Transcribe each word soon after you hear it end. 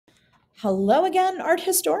Hello again, art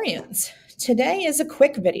historians. Today is a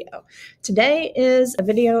quick video. Today is a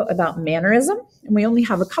video about Mannerism, and we only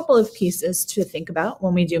have a couple of pieces to think about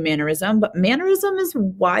when we do Mannerism, but Mannerism is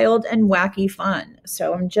wild and wacky fun.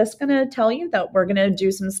 So I'm just going to tell you that we're going to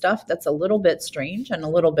do some stuff that's a little bit strange and a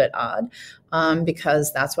little bit odd,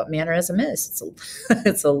 because that's what Mannerism is.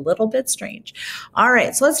 It's a little bit strange. All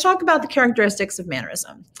right, so let's talk about the characteristics of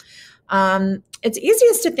Mannerism. It's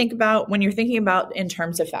easiest to think about when you're thinking about in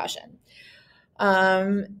terms of fashion.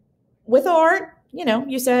 With art,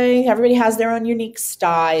 you say everybody has their own unique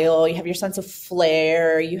style. You have your sense of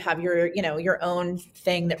flair. You have your own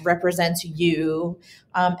thing that represents you.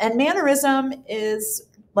 And Mannerism is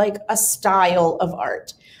like a style of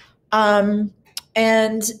art. And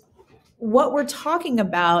what we're talking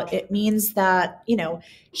about, it means that,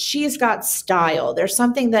 she's got style. There's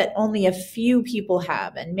something that only a few people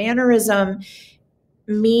have. And Mannerism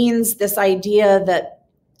means this idea that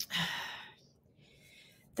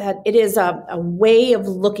it is a way of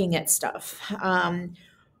looking at stuff.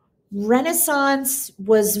 Renaissance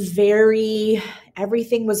was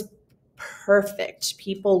everything was perfect.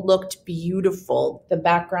 People looked beautiful. The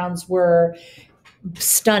backgrounds were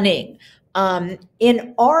stunning.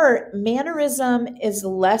 In art, Mannerism is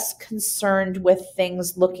less concerned with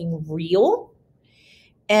things looking real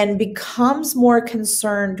and becomes more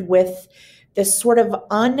concerned with this sort of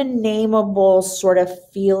unnameable sort of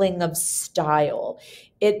feeling of style.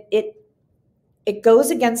 It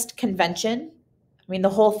goes against convention. I mean, the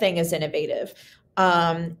whole thing is innovative.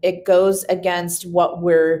 It goes against what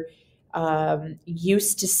we're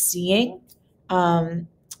used to seeing.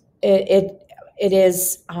 It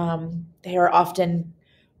is, they are often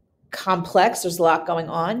complex. There's a lot going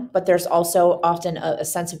on, but there's also often a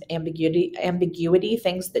sense of ambiguity,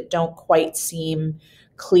 things that don't quite seem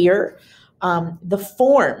clear. The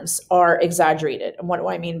forms are exaggerated. And what do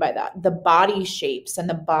I mean by that? The body shapes and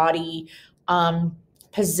the body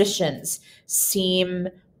positions seem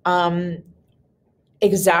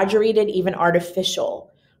exaggerated, even artificial.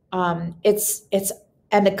 And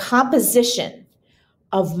the composition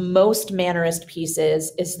of most Mannerist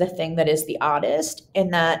pieces is the thing that is the oddest, in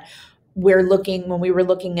that when we were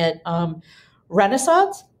looking at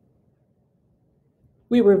Renaissance,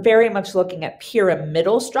 we were very much looking at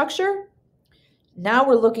pyramidal structure. Now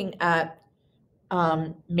we're looking at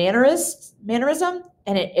Mannerism,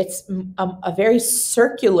 and it's a very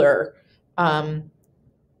circular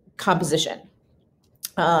composition.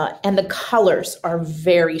 And the colors are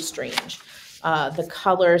very strange. The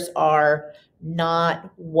colors are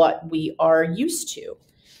not what we are used to.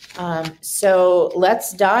 So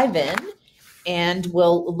let's dive in, and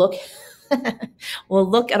we'll look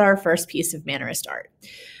at our first piece of Mannerist art.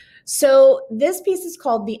 So this piece is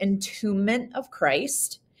called the Entombment of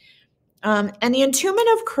Christ. And the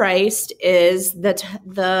Entombment of Christ is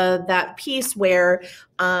that piece where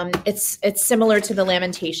it's similar to the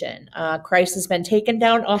Lamentation. Christ has been taken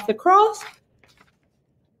down off the cross,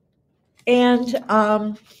 and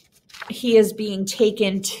he is being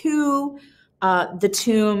taken to the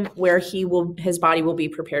tomb where his body will be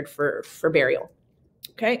prepared for burial.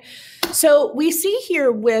 Okay, so we see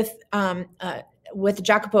here with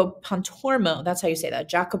Jacopo Pontormo, that's how you say that,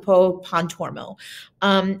 Jacopo Pontormo.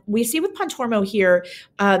 We see with Pontormo here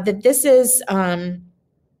that this is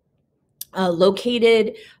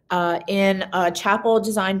located in a chapel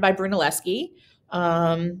designed by Brunelleschi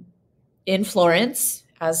in Florence,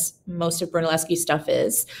 as most of Brunelleschi's stuff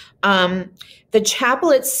is. The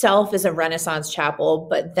chapel itself is a Renaissance chapel,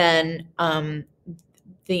 but then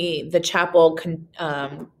the chapel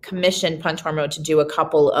commissioned Pontormo to do a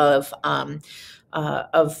couple of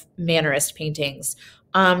Mannerist paintings.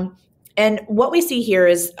 And what we see here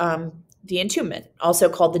is the Entombment, also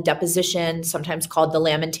called the Deposition, sometimes called the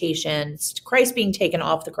Lamentation, Christ being taken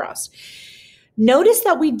off the cross. Notice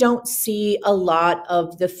that we don't see a lot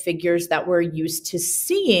of the figures that we're used to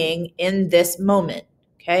seeing in this moment,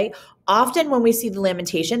 okay? Often when we see the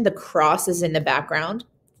Lamentation, the cross is in the background.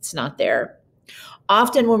 It's not there.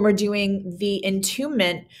 Often when we're doing the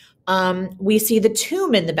Entombment, we see the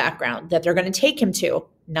tomb in the background that they're going to take him to.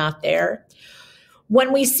 Not there.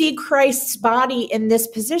 When we see Christ's body in this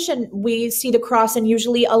position, we see the cross and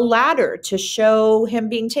usually a ladder to show him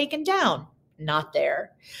being taken down. Not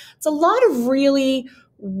there. It's a lot of really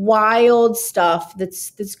wild stuff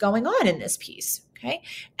that's going on in this piece. Okay.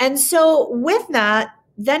 And so with that,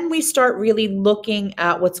 then we start really looking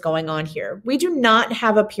at what's going on here. We do not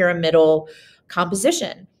have a pyramidal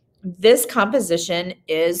composition. This composition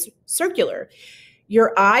is circular.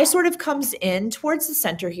 Your eye sort of comes in towards the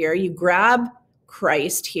center here. You grab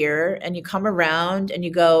Christ here, and you come around and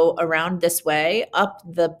you go around this way, up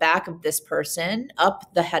the back of this person,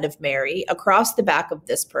 up the head of Mary, across the back of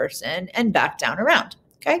this person, and back down around.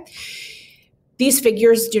 Okay. These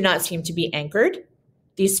figures do not seem to be anchored.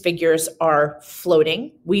 These figures are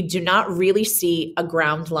floating. We do not really see a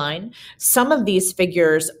ground line. Some of these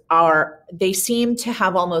figures they seem to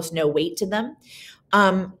have almost no weight to them.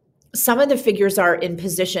 Some of the figures are in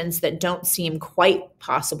positions that don't seem quite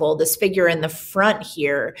possible. This figure in the front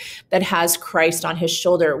here that has Christ on his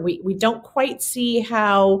shoulder, we don't quite see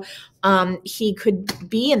how he could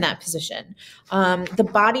be in that position. The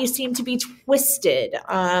bodies seem to be twisted.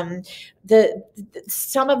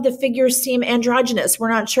 Some of the figures seem androgynous. We're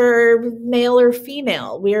not sure male or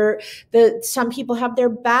female. Some people have their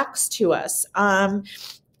backs to us.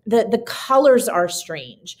 The colors are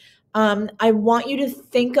strange. I want you to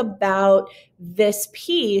think about this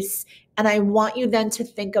piece, and I want you then to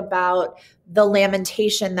think about the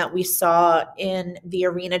lamentation that we saw in the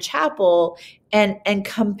Arena Chapel and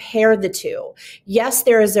compare the two. Yes,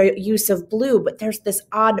 there is a use of blue, but there's this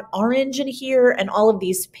odd orange in here and all of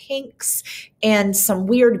these pinks and some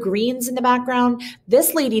weird greens in the background.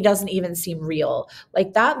 This lady doesn't even seem real.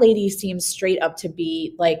 Like, that lady seems straight up to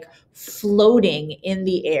be like floating in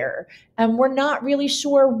the air. And we're not really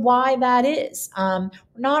sure why that is. We're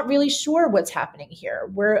not really sure what's happening here.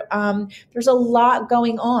 There's a lot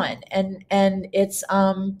going on, and it's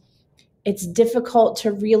difficult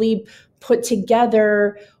to really put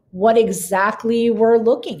together what exactly we're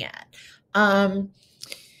looking at. And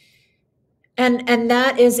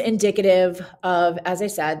that is indicative of, as I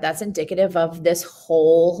said, that's indicative of this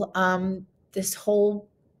whole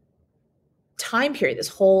time period. This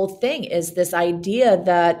whole thing is this idea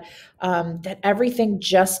that that everything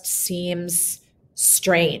just seems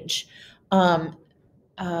strange. Give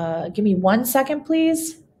me 1 second,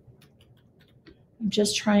 please. I'm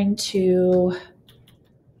just trying to,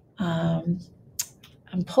 I'm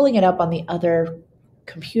pulling it up on the other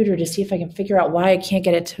computer to see if I can figure out why I can't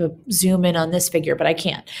get it to zoom in on this figure, but I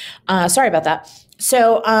can't. Sorry about that.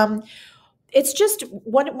 So it's just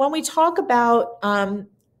when we talk about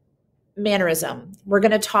Mannerism, we're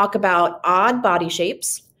going to talk about odd body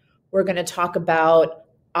shapes. We're going to talk about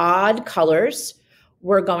odd colors.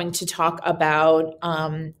 We're going to talk about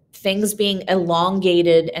things being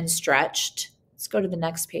elongated and stretched. Let's go to the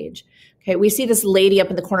next page. Okay, we see this lady up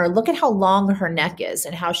in the corner. Look at how long her neck is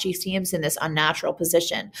and how she seems in this unnatural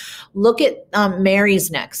position. Look at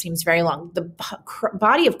Mary's neck, seems very long. The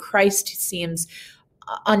body of Christ seems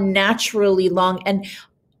unnaturally long. And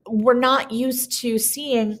we're not used to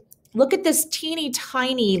seeing, look at this teeny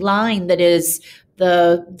tiny line that is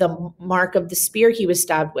the mark of the spear he was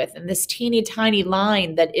stabbed with, and this teeny tiny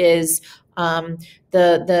line that is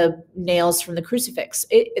the nails from the crucifix.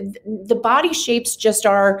 The body shapes just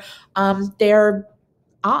are, they're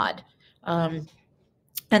odd. And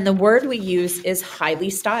the word we use is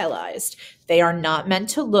highly stylized. They are not meant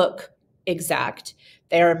to look exact.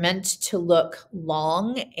 They are meant to look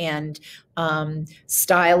long and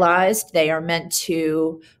stylized. They are meant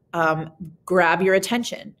to grab your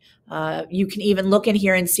attention. You can even look in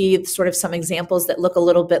here and see sort of some examples that look a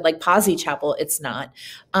little bit like Pazzi Chapel. It's not.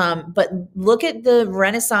 But look at the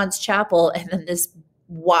Renaissance chapel and then this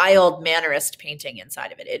wild Mannerist painting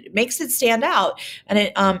inside of it. It makes it stand out, and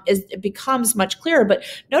it becomes much clearer. But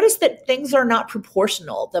notice that things are not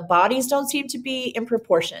proportional. The bodies don't seem to be in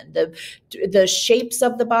proportion. The shapes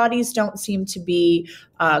of the bodies don't seem to be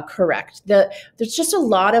correct. There's just a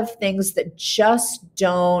lot of things that just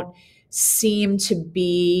don't seem to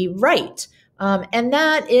be right. And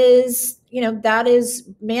that is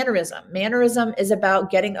Mannerism. Mannerism is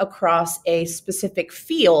about getting across a specific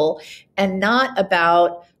feel and not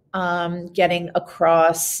about getting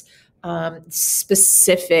across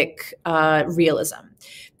specific realism.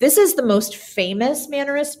 This is the most famous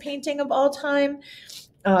Mannerist painting of all time.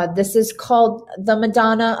 This is called the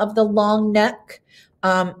Madonna of the Long Neck.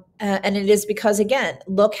 And it is because, again,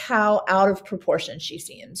 look how out of proportion she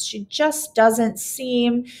seems. She just doesn't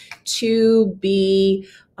seem to be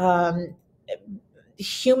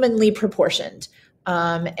humanly proportioned.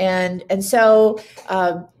 And so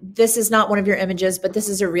this is not one of your images, but this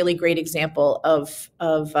is a really great example of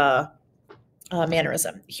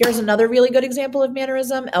Mannerism. Here's another really good example of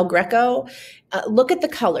Mannerism, El Greco. Look at the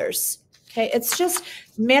colors. Okay, it's just,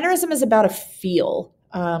 Mannerism is about a feel.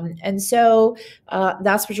 And so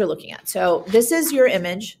that's what you're looking at. So this is your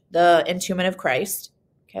image, the Entombment of Christ.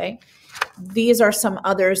 Okay. These are some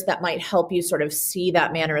others that might help you sort of see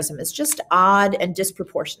that Mannerism is just odd and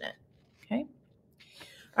disproportionate. Okay.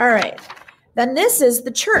 All right. Then this is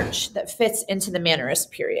the church that fits into the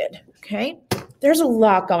Mannerist period. Okay. there's a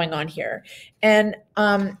lot going on here. And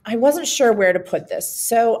I wasn't sure where to put this.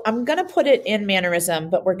 So I'm going to put it in Mannerism,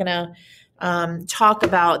 but we're going to talk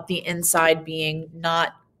about the inside being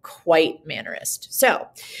not quite Mannerist. So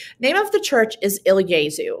name of the church is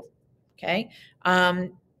Gesu. Okay.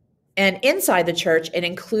 And inside the church, it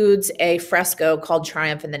includes a fresco called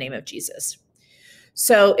Triumph in the Name of Jesus.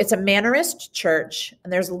 So it's a Mannerist church,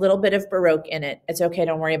 and there's a little bit of Baroque in it. It's okay.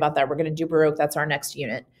 Don't worry about that. We're going to do Baroque. That's our next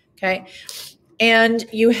unit. Okay. And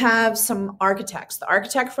you have some architects. The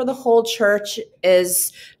architect for the whole church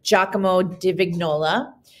is Giacomo di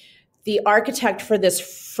Vignola. The architect for this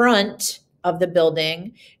front of the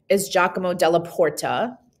building is Giacomo della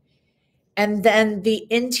Porta. And then the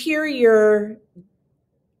interior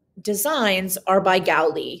designs are by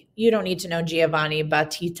Gaudi. You don't need to know Giovanni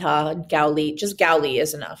Battista Gaudi. Just Gaudi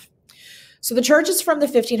is enough. So the church is from the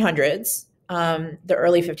 1500s, the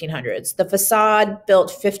early 1500s. The facade built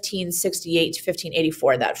 1568 to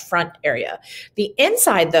 1584, that front area. The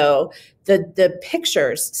inside, though, the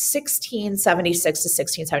pictures, 1676 to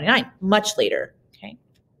 1679, much later. Okay.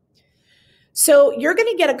 So you're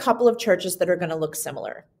going to get a couple of churches that are going to look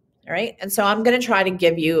similar. All right. And so I'm going to try to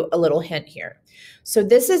give you a little hint here. So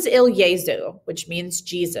this is Il Gesu, which means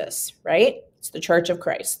Jesus, right? It's the Church of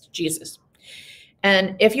Christ, Jesus.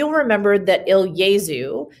 And if you'll remember that Il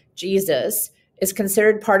Gesu, Jesus, is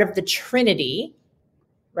considered part of the Trinity,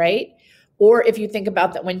 right? Or if you think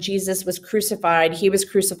about that when Jesus was crucified, he was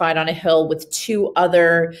crucified on a hill with two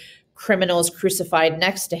other criminals crucified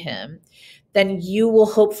next to him, then you will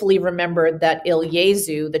hopefully remember that Il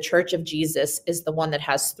Gesu, the Church of Jesus, is the one that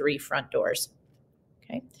has 3 front doors.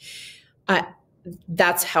 Okay.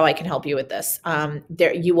 That's how I can help you with this.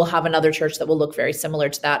 There, you will have another church that will look very similar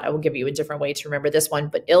to that. I will give you a different way to remember this one,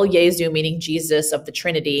 but Il Gesu, meaning Jesus of the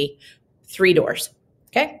Trinity, 3 doors.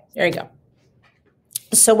 Okay, there you go.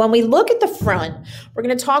 So when we look at the front, we're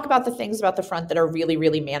going to talk about the things about the front that are really,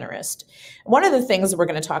 really Mannerist. One of the things that we're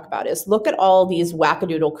going to talk about is look at all these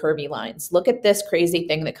wackadoodle curvy lines. Look at this crazy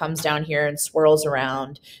thing that comes down here and swirls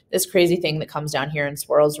around. This crazy thing that comes down here and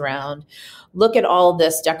swirls around. Look at all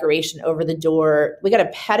this decoration over the door. We got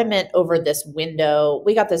a pediment over this window.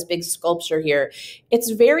 We got this big sculpture here. It's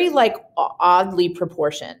very like oddly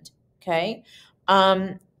proportioned. Okay.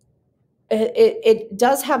 It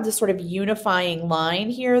does have this sort of unifying line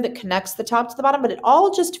here that connects the top to the bottom, but it all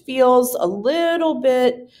just feels a little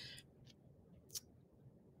bit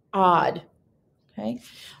odd. Okay.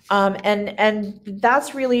 And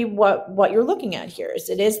that's really what you're looking at here is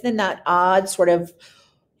it is in that odd sort of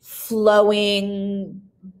flowing,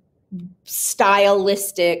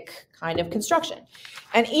 stylistic kind of construction.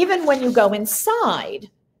 And even when you go inside,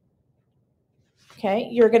 okay,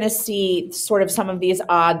 you're going to see sort of some of these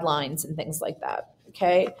odd lines and things like that,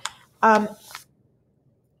 okay? And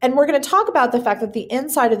we're going to talk about the fact that the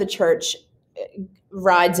inside of the church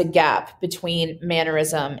rides a gap between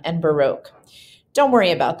Mannerism and Baroque. Don't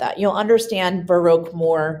worry about that. You'll understand Baroque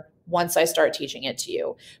more once I start teaching it to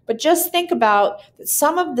you. But just think about that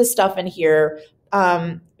some of the stuff in here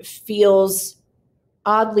feels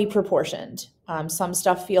oddly proportioned. Some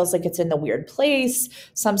stuff feels like it's in the weird place.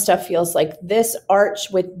 Some stuff feels like this arch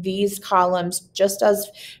with these columns just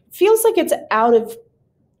feels like it's out of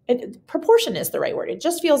proportion is the right word. It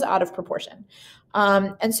just feels out of proportion.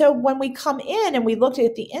 And so when we come in and we look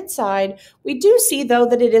at the inside, we do see though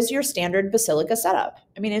that it is your standard basilica setup.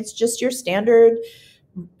 I mean, it's just your standard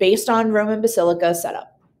based on Roman basilica setup.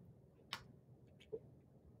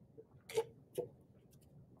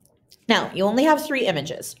 Now, you only have 3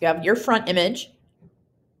 images. You have your front image,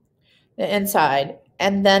 the inside,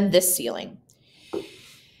 and then this ceiling.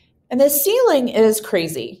 And this ceiling is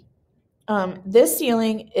crazy. This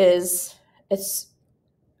ceiling is, it's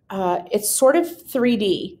sort of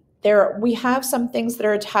 3D. We have some things that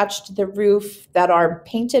are attached to the roof that are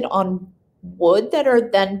painted on wood that are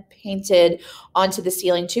then painted onto the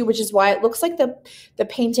ceiling too, which is why it looks like the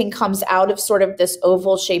painting comes out of sort of this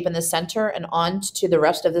oval shape in the center and onto the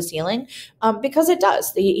rest of the ceiling, because it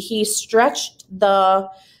does. He stretched the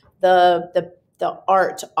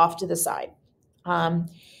art off to the side.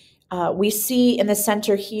 We see in the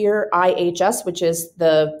center here IHS, which is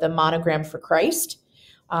the monogram for Christ.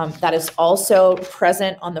 That is also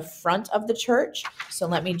present on the front of the church. So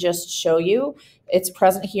let me just show you. It's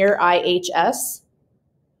present here, IHS,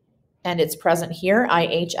 and it's present here,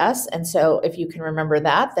 IHS. And so if you can remember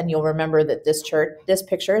that, then you'll remember that this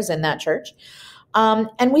picture is in that church.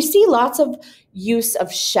 And we see lots of use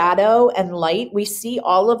of shadow and light. We see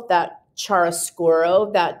all of that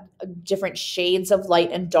chiaroscuro, that different shades of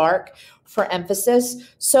light and dark for emphasis.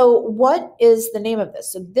 So what is the name of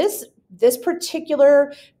this? So this This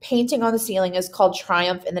particular painting on the ceiling is called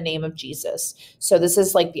Triumph in the Name of Jesus. So this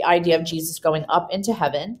is like the idea of Jesus going up into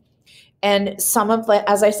heaven. And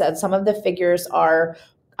as I said, some of the figures are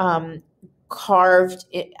carved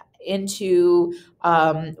into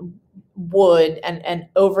wood and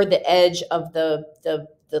over the edge of the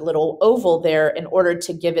little oval there in order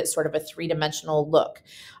to give it sort of a three-dimensional look.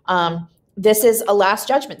 This is a Last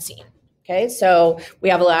Judgment scene. Okay, so we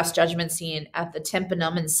have a Last Judgment scene at the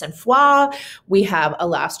Tympanum in Saint Foy. We have a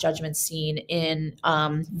Last Judgment scene in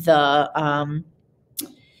the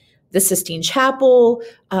Sistine Chapel.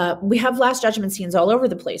 We have Last Judgment scenes all over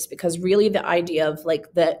the place, because really the idea of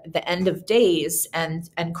like the end of days and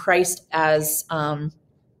Christ as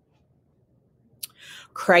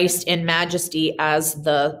Christ in majesty as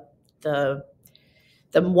the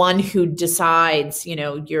one who decides,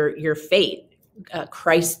 your fate.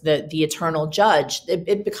 Christ, the eternal judge.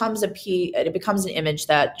 It becomes an image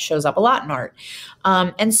that shows up a lot in art.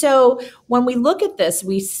 And so when we look at this,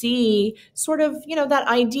 we see sort of, that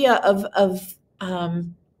idea of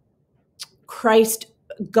Christ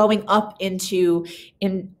going up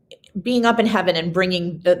being up in heaven and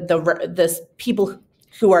bringing the people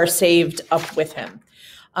who are saved up with him.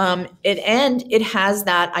 It has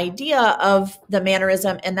that idea of the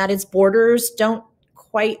Mannerism, and that its borders don't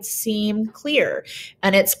quite seem clear,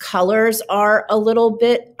 and its colors are a little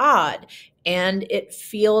bit odd, and it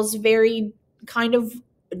feels very kind of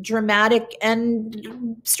dramatic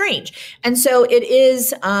and strange. And so it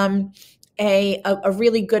is a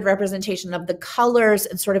really good representation of the colors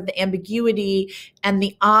and sort of the ambiguity and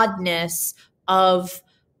the oddness of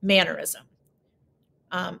Mannerism.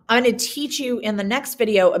 I'm going to teach you in the next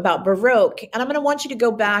video about Baroque, and I'm going to want you to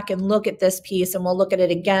go back and look at this piece, and we'll look at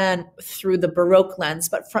it again through the Baroque lens.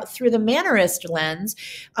 But through the Mannerist lens,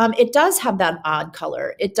 it does have that odd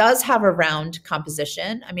color. It does have a round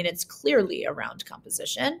composition. I mean, it's clearly a round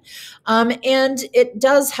composition. And it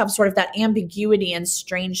does have sort of that ambiguity and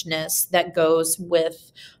strangeness that goes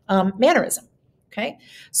with Mannerism. Okay,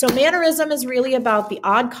 so Mannerism is really about the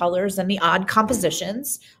odd colors and the odd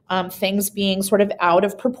compositions, things being sort of out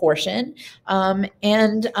of proportion, and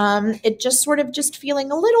it just sort of just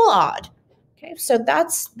feeling a little odd. Okay, so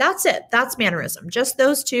that's it. That's Mannerism, just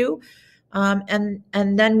those two, and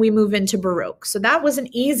then we move into Baroque. So that was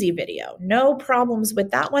an easy video. No problems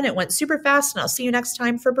with that one. It went super fast, and I'll see you next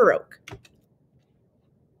time for Baroque.